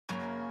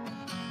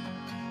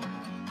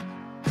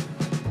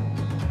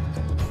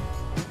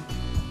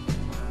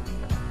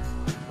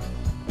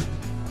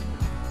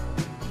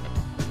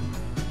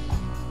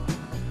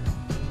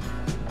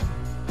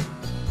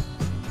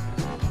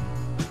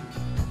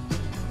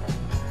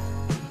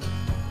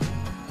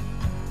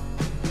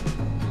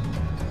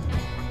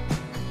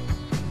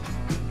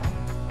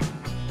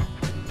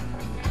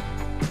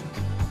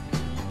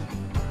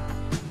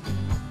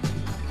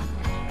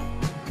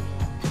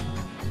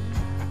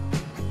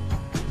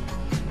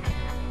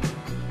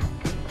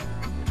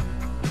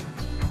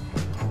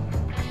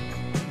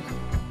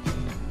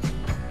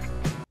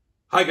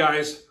Hi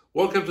guys,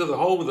 welcome to the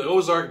home of the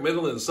Ozark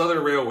Midland and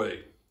Southern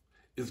Railway.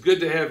 It's good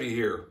to have you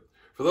here.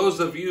 For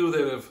those of you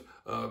that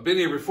have been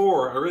here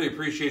before, I really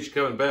appreciate you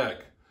coming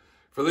back.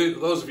 For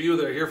those of you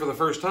that are here for the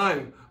first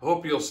time, I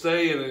hope you'll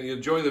stay and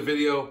enjoy the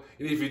video,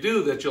 and if you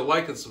do, that you'll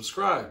like and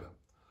subscribe.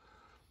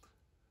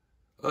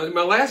 In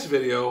my last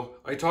video,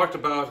 I talked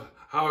about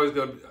how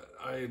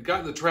I had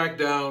gotten the track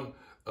down.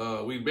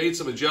 We made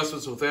some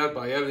adjustments with that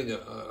by adding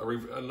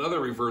another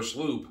reverse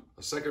loop,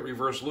 a second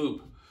reverse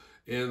loop.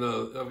 And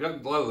I've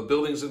gotten a lot of the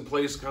buildings in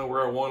place kind of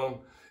where I want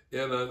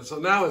them. And so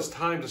now it's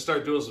time to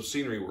start doing some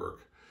scenery work.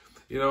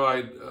 You know,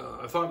 I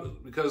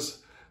thought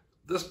because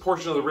this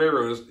portion of the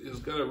railroad is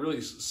going to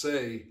really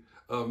say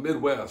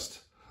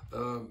Midwest,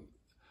 that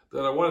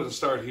I wanted to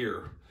start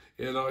here.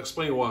 And I'll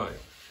explain why.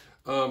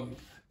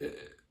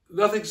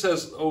 Nothing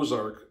says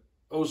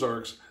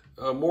Ozarks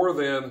more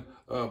than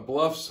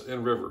bluffs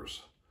and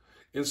rivers.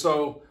 And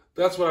so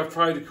that's what I've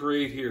tried to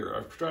create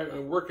here.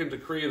 I'm working to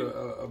create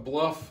a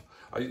bluff.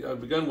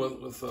 I've begun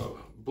with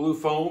blue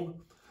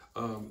foam.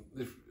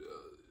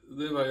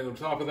 Then on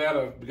top of that,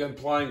 I've begun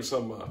applying just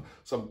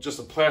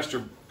a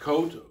plaster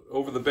coat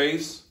over the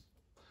base.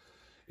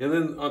 And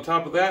then on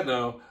top of that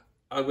now,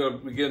 I'm going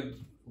to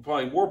begin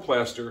applying more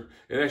plaster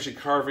and actually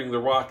carving the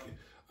rock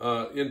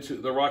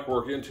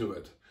work into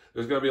it.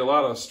 There's going to be a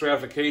lot of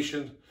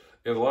stratification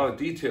and a lot of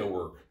detail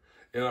work.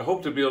 And I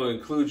hope to be able to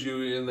include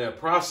you in that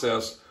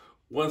process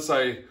once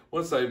I've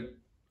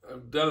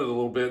done it a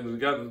little bit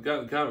and gotten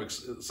kind of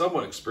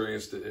somewhat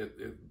experienced at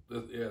it.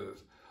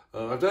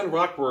 I've done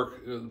rock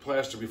work in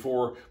plaster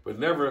before, but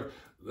never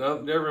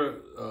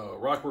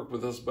rock work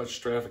with this much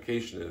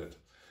stratification in it.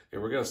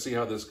 And we're going to see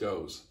how this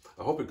goes.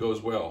 I hope it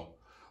goes well.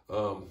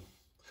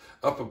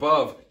 Up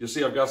above, you'll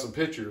see I've got some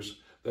pictures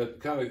that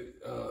kind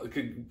of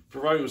can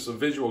provide you with some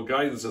visual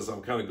guidance as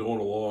I'm kind of going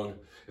along,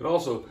 and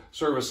also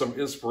serve as some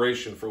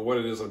inspiration for what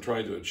it is I'm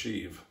trying to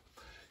achieve.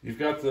 You've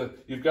got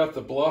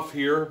the bluff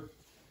here.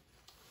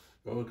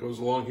 Well, it goes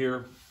along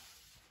here,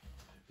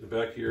 and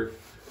back here.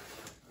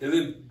 And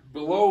then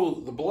below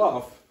the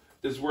bluff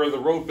is where the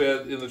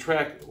roadbed in the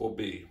track will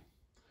be.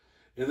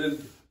 And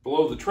then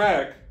below the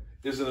track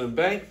is an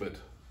embankment.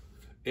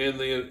 And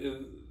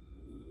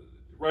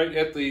right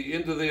at the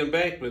end of the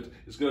embankment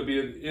is going to be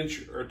an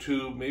inch or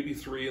two, maybe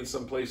 3 in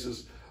some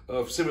places,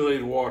 of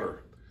simulated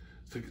water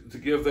to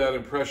give that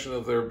impression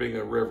of there being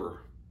a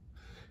river.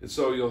 And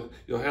so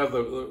you'll have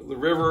the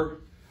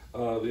river,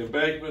 the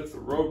embankment, the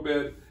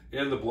roadbed,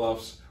 and the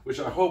bluffs,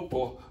 which I hope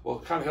will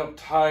kind of help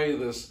tie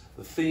the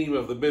theme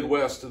of the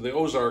Midwest and the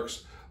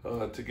Ozarks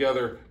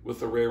together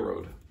with the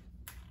railroad.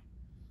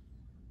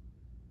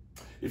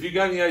 If you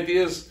got any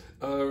ideas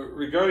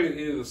regarding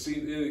any of the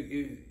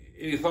scene,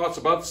 any thoughts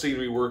about the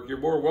scenery work, you're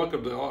more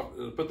welcome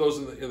to put those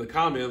in the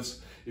comments.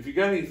 If you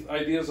got any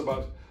ideas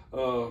about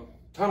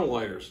tunnel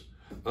liners,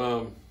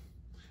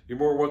 you're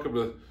more welcome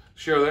to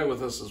share that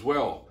with us as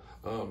well.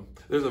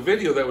 There's a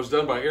video that was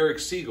done by Eric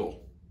Siegel,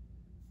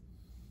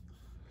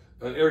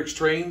 Eric's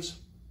Trains,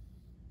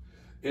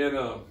 and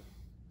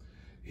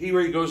he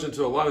really goes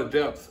into a lot of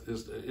depth.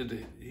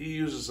 He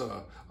uses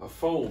a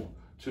foam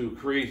to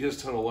create his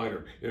tunnel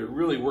liner. It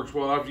really works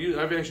well.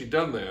 I've actually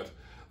done that.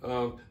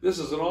 This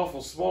is an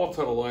awful small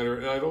tunnel liner,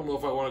 and I don't know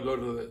if I want to go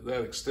to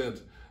that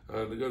extent,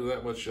 to go to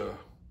that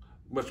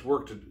much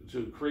work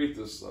to create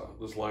this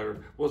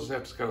liner. We'll just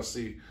have to kind of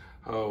see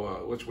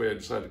which way I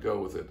decide to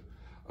go with it.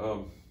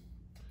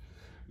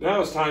 Now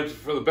it's time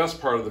for the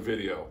best part of the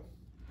video.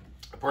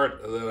 A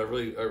part that I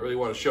really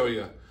want to show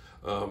you.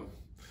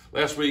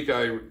 Last week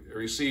I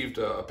received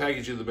a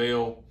package in the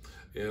mail,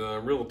 and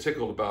I'm real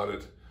tickled about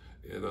it.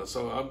 And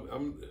so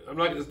I'm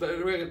not going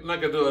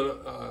to do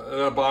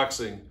an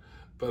unboxing,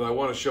 but I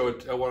want to show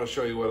it. I want to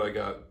show you what I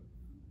got.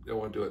 I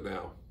want to do it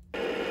now.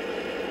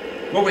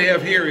 What we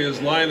have here is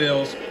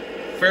Lionel's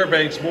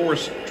Fairbanks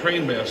Morse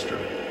Trainmaster,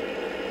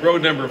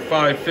 road number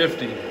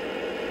 550,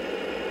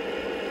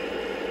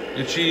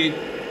 and she,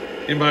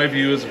 in my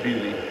view, is a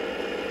beauty.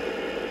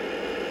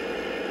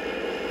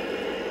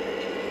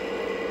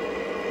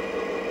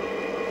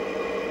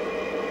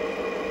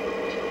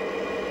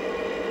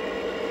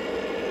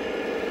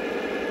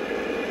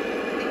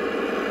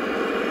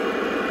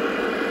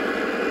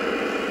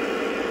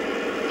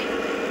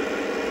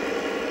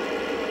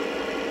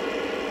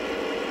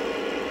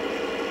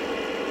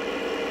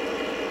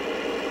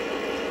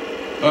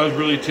 I was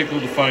really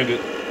tickled to find it.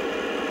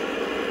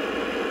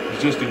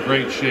 It's just in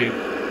great shape.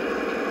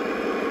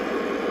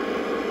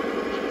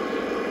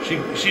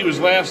 She was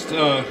last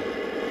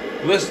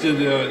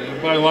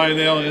listed by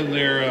Lionel in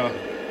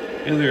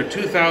their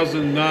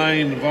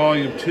 2009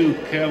 Volume 2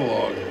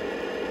 catalog.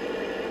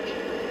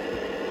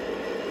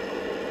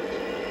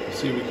 Let's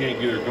see if we can't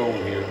get her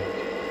going here.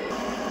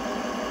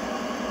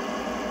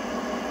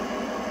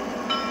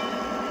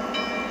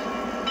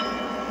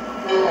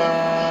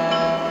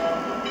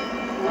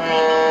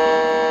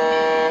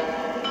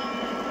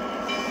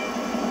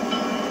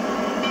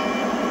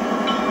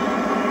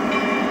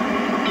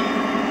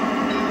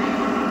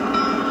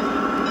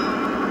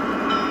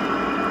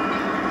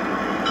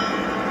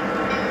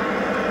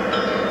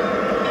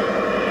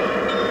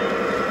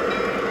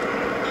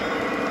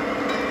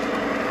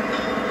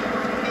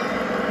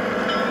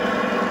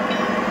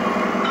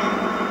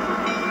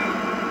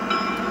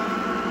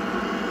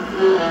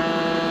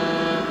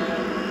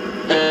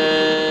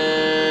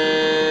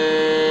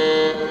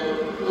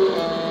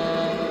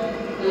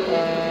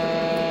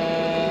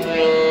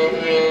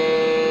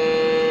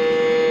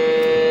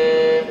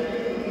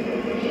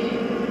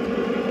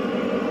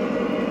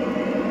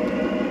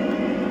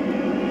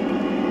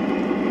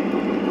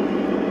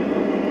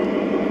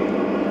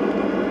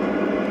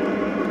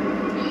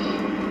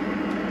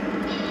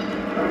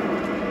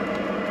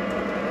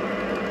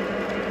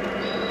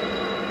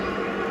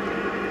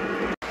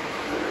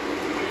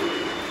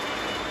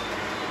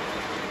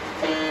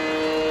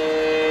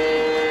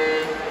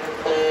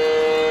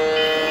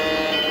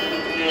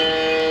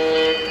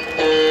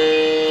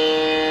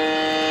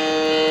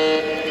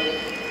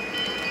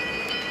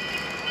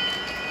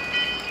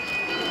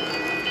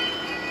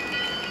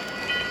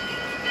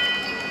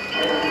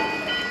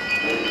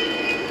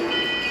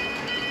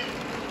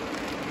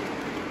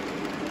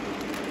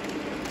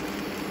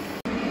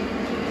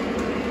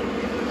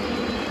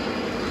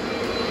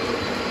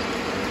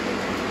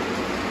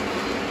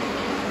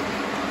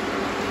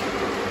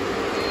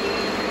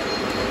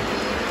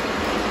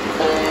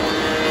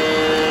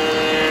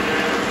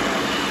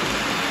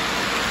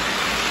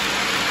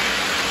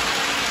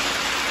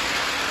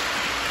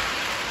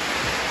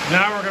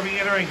 Now we're going to be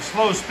entering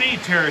slow speed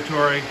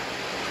territory.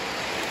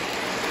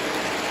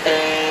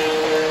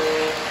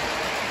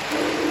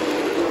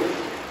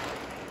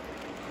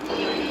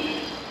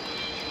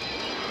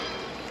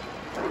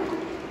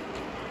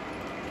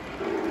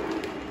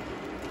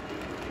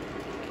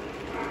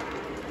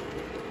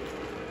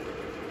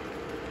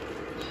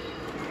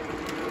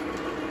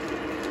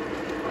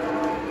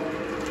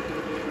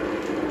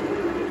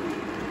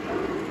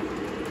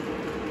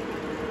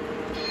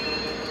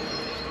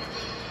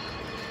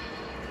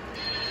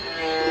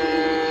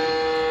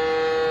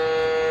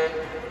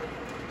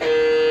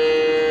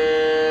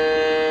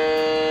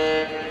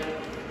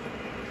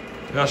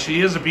 Now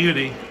she is a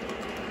beauty.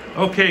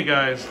 Okay,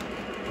 guys,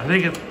 I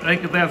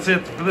think that's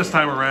it for this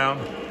time around.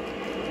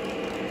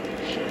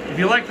 If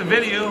you like the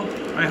video,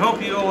 I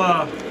hope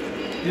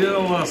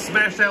you'll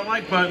smash that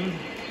like button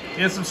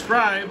and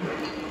subscribe.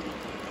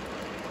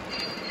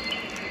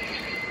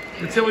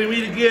 Until we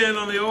meet again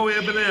on the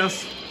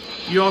OM&S,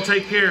 you all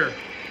take care.